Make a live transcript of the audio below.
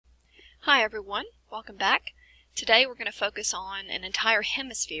Hi everyone, welcome back. Today we're going to focus on an entire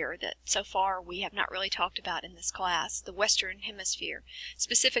hemisphere that so far we have not really talked about in this class, the Western Hemisphere,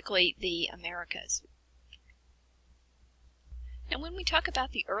 specifically the Americas. Now when we talk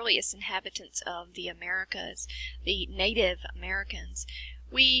about the earliest inhabitants of the Americas, the Native Americans,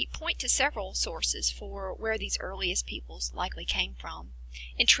 we point to several sources for where these earliest peoples likely came from.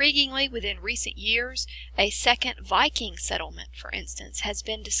 Intriguingly, within recent years, a second Viking settlement, for instance, has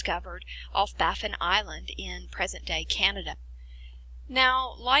been discovered off Baffin Island in present-day Canada.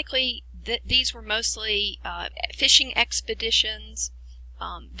 Now, likely these were mostly fishing expeditions,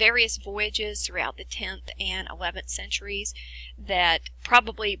 various voyages throughout the 10th and 11th centuries that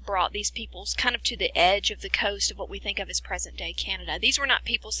probably brought these peoples kind of to the edge of the coast of what we think of as present-day Canada. These were not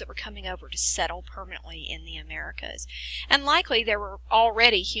peoples that were coming over to settle permanently in the Americas. And likely there were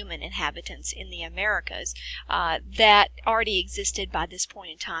already human inhabitants in the Americas that already existed by this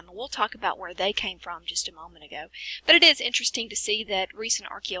point in time. And we'll talk about where they came from just a moment ago. But it is interesting to see that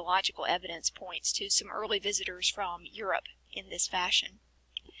recent archaeological evidence points to some early visitors from Europe in this fashion.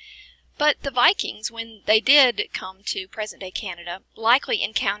 But the Vikings, when they did come to present-day Canada, likely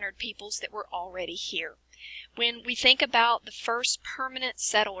encountered peoples that were already here. When we think about the first permanent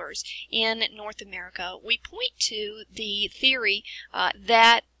settlers in North America, we point to the theory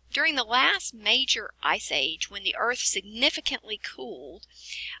that during the last major ice age, when the Earth significantly cooled,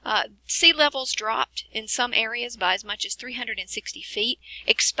 sea levels dropped in some areas by as much as 360 feet,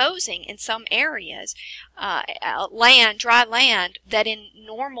 exposing in some areas dry land that in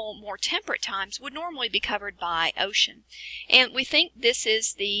normal, more temperate times would normally be covered by ocean. And we think this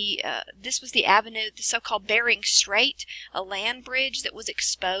was the avenue, the so-called Bering Strait, a land bridge that was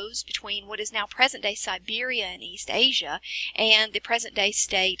exposed between what is now present-day Siberia and East Asia and the present-day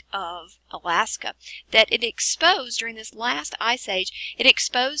state of Alaska, that it exposed during this last ice age. It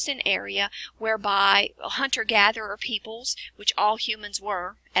exposed an area whereby hunter-gatherer peoples, which all humans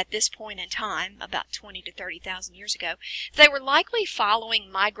were at this point in time, about 20 to 30,000 years ago, they were likely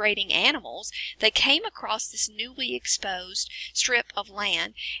following migrating animals. They came across this newly exposed strip of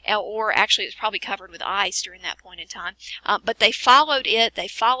land, or actually it was probably covered with ice during that point in time, but they followed it. They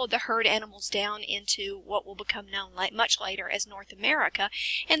followed the herd animals down into what will become known much later as North America,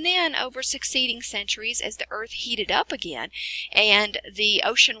 and then over succeeding centuries, as the Earth heated up again and the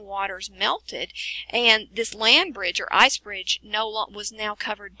ocean waters melted, and this land bridge or ice bridge was now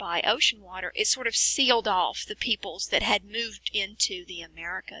covered by ocean water, it sort of sealed off the peoples that had moved into the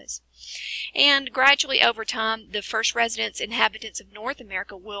Americas. And gradually over time, the first inhabitants of North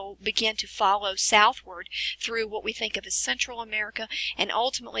America will begin to follow southward through what we think of as Central America, and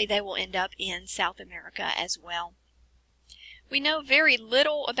ultimately they will end up in South America as well. We know very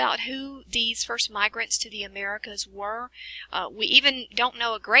little about who these first migrants to the Americas were. We even don't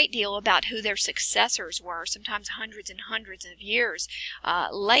know a great deal about who their successors were, sometimes hundreds and hundreds of years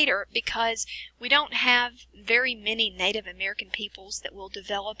later, because we don't have very many Native American peoples that will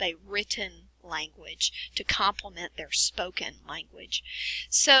develop a written language to complement their spoken language.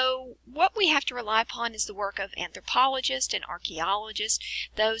 So what we have to rely upon is the work of anthropologists and archaeologists,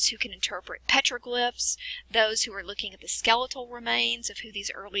 those who can interpret petroglyphs, those who are looking at the skeletal remains of who these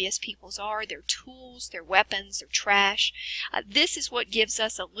earliest peoples are, their tools, their weapons, their trash. This is what gives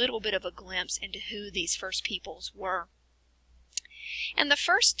us a little bit of a glimpse into who these first peoples were. And the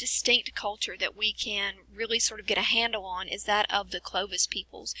first distinct culture that we can really sort of get a handle on is that of the Clovis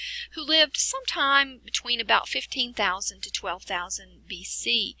peoples, who lived sometime between about 15,000 to 12,000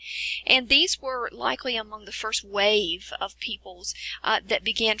 BC. And these were likely among the first wave of peoples that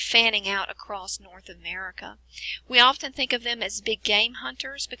began fanning out across North America. We often think of them as big game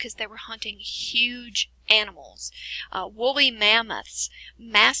hunters because they were hunting huge animals, woolly mammoths,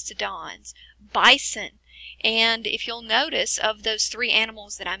 mastodons, bison. And if you'll notice, of those three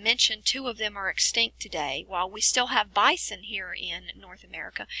animals that I mentioned, two of them are extinct today. While we still have bison here in North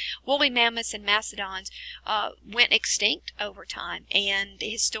America, woolly mammoths and mastodons went extinct over time. And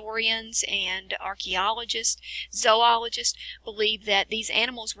historians and archaeologists, zoologists believe that these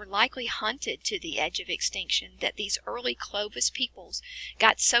animals were likely hunted to the edge of extinction, that these early Clovis peoples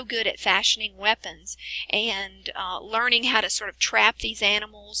got so good at fashioning weapons and learning how to sort of trap these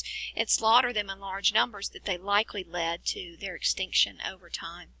animals and slaughter them in large numbers that they likely led to their extinction over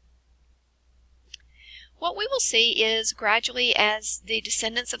time. What we will see is gradually, as the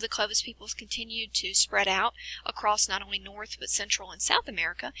descendants of the Clovis peoples continue to spread out across not only North but Central and South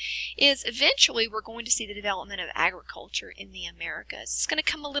America, is eventually we're going to see the development of agriculture in the Americas. It's going to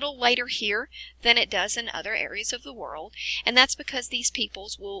come a little later here than it does in other areas of the world, and that's because these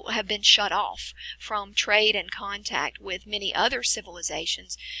peoples will have been shut off from trade and contact with many other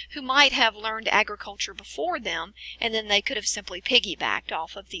civilizations who might have learned agriculture before them, and then they could have simply piggybacked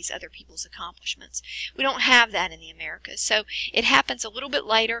off of these other people's accomplishments. We don't have that in the Americas, so it happens a little bit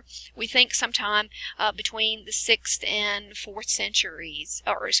later. We think sometime between the 6th and 4th centuries,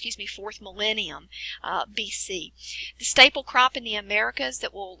 or excuse me, 4th millennium BC. The staple crop in the Americas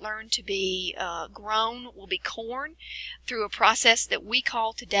that will learn to be grown will be corn through a process that we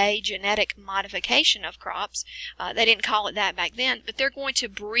call today genetic modification of crops. They didn't call it that back then, but they're going to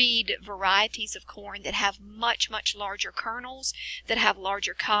breed varieties of corn that have much, much larger kernels, that have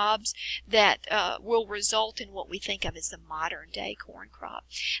larger cobs, that will result in what we think of as the modern day corn crop.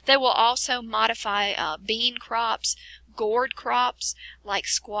 They will also modify bean crops, gourd crops like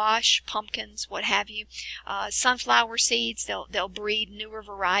squash, pumpkins, what have you. Sunflower seeds, they'll breed newer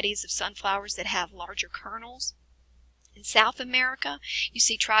varieties of sunflowers that have larger kernels. In South America, you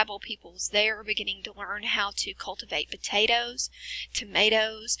see tribal peoples there beginning to learn how to cultivate potatoes,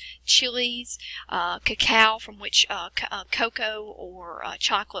 tomatoes, chilies, cacao, from which cocoa or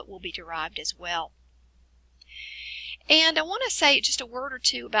chocolate will be derived as well. And I want to say just a word or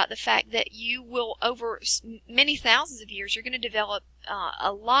two about the fact that you will, over many thousands of years, you're going to develop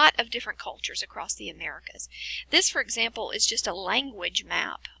a lot of different cultures across the Americas. This, for example, is just a language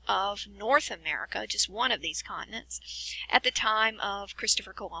map of North America, just one of these continents, at the time of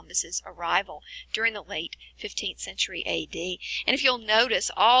Christopher Columbus's arrival during the late 15th century A.D. And if you'll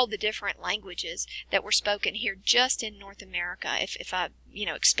notice all the different languages that were spoken here just in North America, if I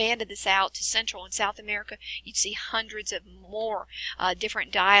expanded this out to Central and South America, you'd see hundreds of more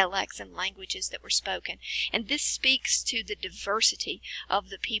different dialects and languages that were spoken. And this speaks to the diversity of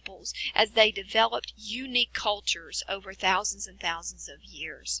the peoples as they developed unique cultures over thousands and thousands of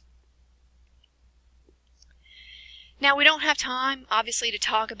years. Now, we don't have time, obviously, to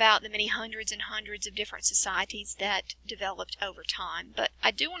talk about the many hundreds and hundreds of different societies that developed over time, but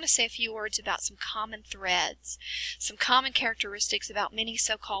I do want to say a few words about some common threads, some common characteristics about many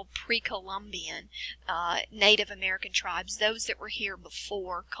so-called pre-Columbian Native American tribes, those that were here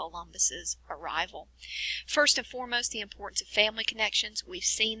before Columbus's arrival. First and foremost, the importance of family connections. We've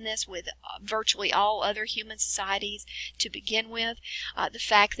seen this with virtually all other human societies to begin with. The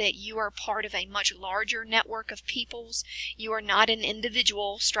fact that you are part of a much larger network of peoples. You are not an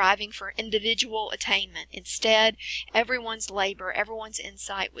individual striving for individual attainment. Instead, everyone's labor, everyone's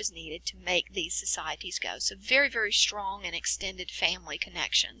insight was needed to make these societies go. So very, very strong and extended family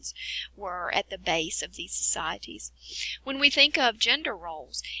connections were at the base of these societies. When we think of gender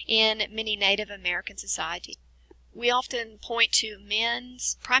roles in many Native American societies, we often point to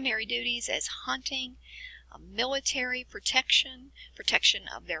men's primary duties as hunting, military protection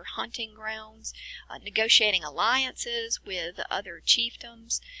of their hunting grounds, negotiating alliances with other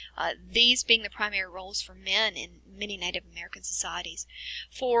chiefdoms, these being the primary roles for men in many Native American societies.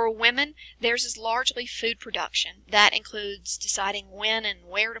 For women, theirs is largely food production. That includes deciding when and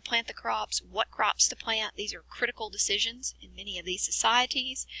where to plant the crops, what crops to plant. These are critical decisions in many of these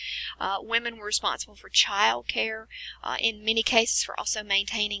societies. Women were responsible for child care, in many cases for also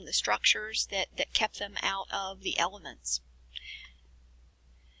maintaining the structures that kept them out of the elements.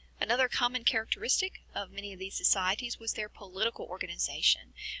 Another common characteristic of many of these societies was their political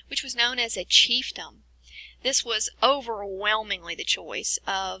organization, which was known as a chiefdom. This was overwhelmingly the choice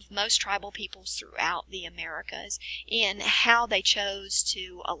of most tribal peoples throughout the Americas in how they chose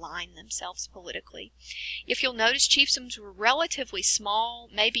to align themselves politically. If you'll notice, chiefdoms were relatively small,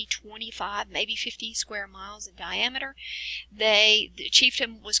 maybe 25, maybe 50 square miles in diameter. The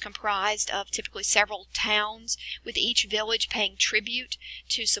chiefdom was comprised of typically several towns, with each village paying tribute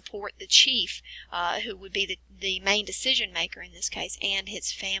to support the chief, who would be the main decision maker in this case, and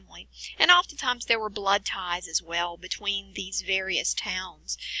his family. And oftentimes there were blood ties as well between these various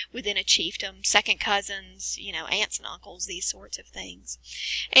towns within a chiefdom, second cousins, aunts and uncles, these sorts of things.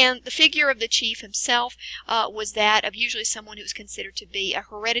 And the figure of the chief himself was that of usually someone who was considered to be a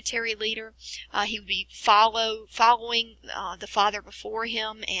hereditary leader. He would be following the father before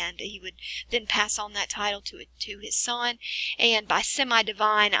him, and he would then pass on that title to his son. And by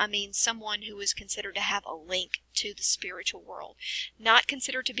semi-divine, I mean someone who was considered to have a link to the spiritual world. Not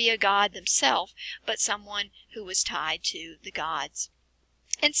considered to be a god themselves, but someone who was tied to the gods.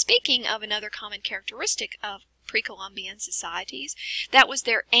 And speaking of another common characteristic of pre-Columbian societies, that was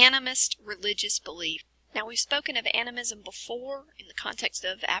their animist religious belief. Now, we've spoken of animism before in the context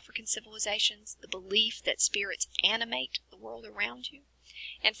of African civilizations, the belief that spirits animate the world around you.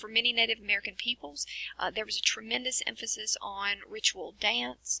 And for many Native American peoples, there was a tremendous emphasis on ritual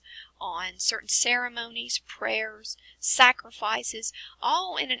dance, on certain ceremonies, prayers, sacrifices,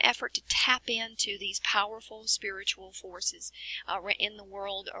 all in an effort to tap into these powerful spiritual forces in the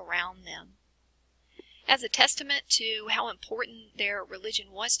world around them. As a testament to how important their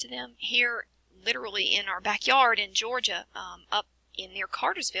religion was to them, here literally in our backyard in Georgia, up in near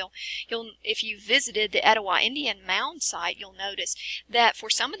Cartersville, if you visited the Etowah Indian Mound site, you'll notice that for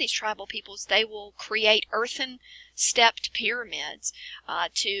some of these tribal peoples, they will create earthen stepped pyramids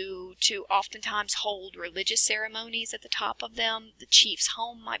to oftentimes hold religious ceremonies at the top of them. The chief's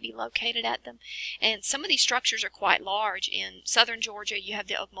home might be located at them, and some of these structures are quite large. In southern Georgia, you have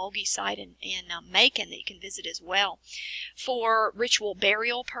the Ocmulgee site in Macon that you can visit as well. For ritual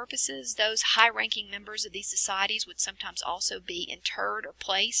burial purposes, those high-ranking members of these societies would sometimes also be interred or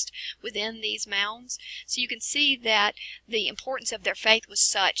placed within these mounds. So you can see that the importance of their faith was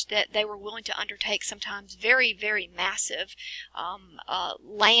such that they were willing to undertake sometimes very, very massive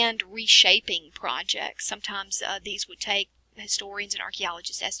land reshaping projects. Sometimes these would take, historians and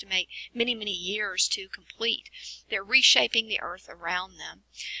archaeologists estimate, many, many years to complete. They're reshaping the earth around them.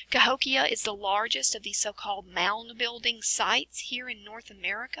 Cahokia is the largest of these so-called mound building sites here in North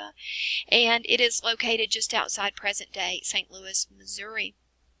America, and it is located just outside present-day St. Louis, Missouri.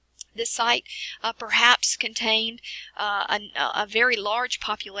 This site perhaps contained a very large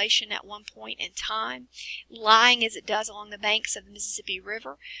population at one point in time. Lying as it does along the banks of the Mississippi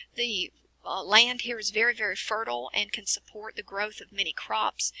River, the land here is very, very fertile and can support the growth of many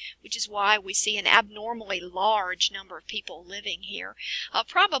crops, which is why we see an abnormally large number of people living here,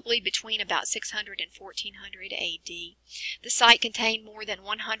 probably between about 600 and 1400 AD. The site contained more than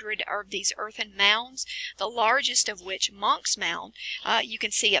 100 of these earthen mounds, the largest of which, Monk's Mound, you can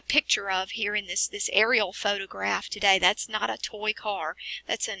see a picture of here in this aerial photograph today. That's not a toy car.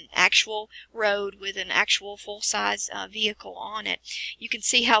 That's an actual road with an actual full-size vehicle on it. You can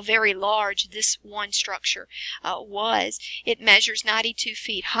see how very large this one structure was. It measures 92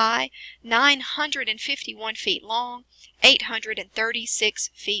 feet high, 951 feet long, 836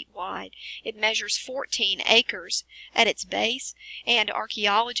 feet wide. It measures 14 acres at its base, and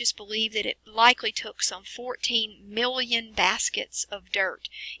archaeologists believe that it likely took some 14 million baskets of dirt,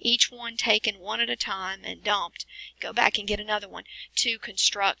 each one taken one at a time and dumped, go back and get another one, to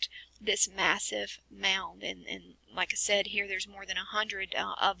construct this massive mound. And like I said, here there's more than 100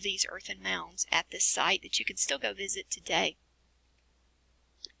 of these earthen mounds at this site that you can still go visit today.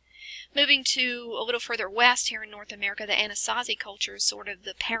 Moving to a little further west here in North America, the Anasazi culture is sort of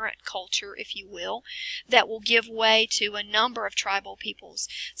the parent culture, if you will, that will give way to a number of tribal peoples,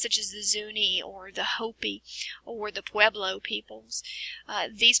 such as the Zuni or the Hopi or the Pueblo peoples.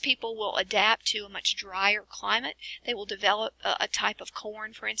 These people will adapt to a much drier climate. They will develop a type of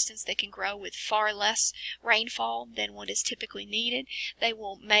corn, for instance, that can grow with far less rainfall than what is typically needed. They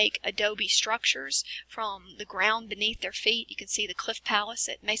will make adobe structures from the ground beneath their feet. You can see the Cliff Palace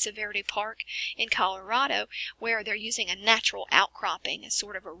at Mesa Verde Park in Colorado, where they're using a natural outcropping as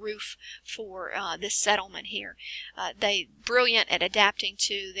sort of a roof for this settlement here. They're brilliant at adapting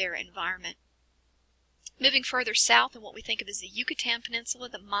to their environment. Moving further south in what we think of as the Yucatan Peninsula,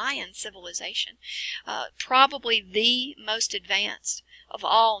 the Mayan civilization, probably the most advanced of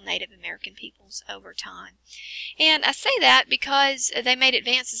all Native American peoples over time. And I say that because they made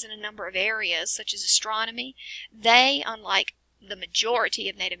advances in a number of areas, such as astronomy. They, unlike the majority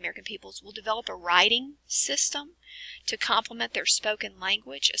of Native American peoples, will develop a writing system to complement their spoken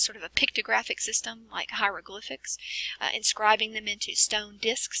language, a sort of a pictographic system like hieroglyphics, inscribing them into stone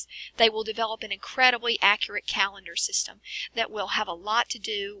discs. They will develop an incredibly accurate calendar system that will have a lot to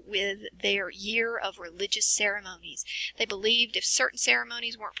do with their year of religious ceremonies. They believed if certain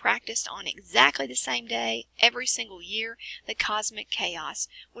ceremonies weren't practiced on exactly the same day every single year, the cosmic chaos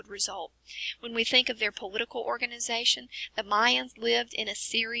would result. When we think of their political organization, the Mayans lived in a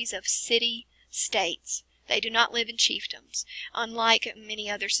series of city-states. They do not live in chiefdoms. Unlike many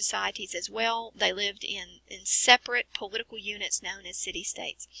other societies as well, they lived in separate political units known as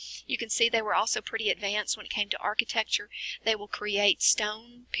city-states. You can see they were also pretty advanced when it came to architecture. They will create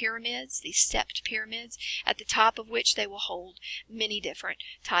stone pyramids, these stepped pyramids, at the top of which they will hold many different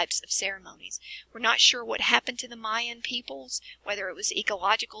types of ceremonies. We're not sure what happened to the Mayan peoples, whether it was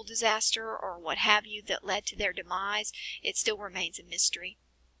ecological disaster or what have you that led to their demise. It still remains a mystery.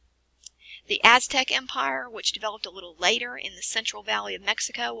 The Aztec Empire, which developed a little later in the Central Valley of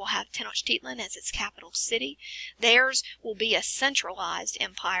Mexico, will have Tenochtitlan as its capital city. Theirs will be a centralized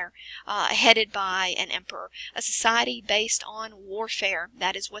empire headed by an emperor, a society based on warfare.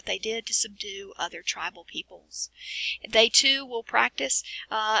 That is what they did to subdue other tribal peoples. They too will practice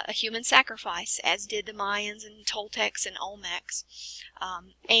a human sacrifice, as did the Mayans and Toltecs and Olmecs.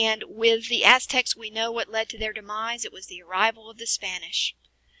 And with the Aztecs, we know what led to their demise. It was the arrival of the Spanish.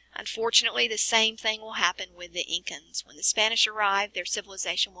 Unfortunately, the same thing will happen with the Incans. When the Spanish arrive, their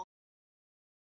civilization will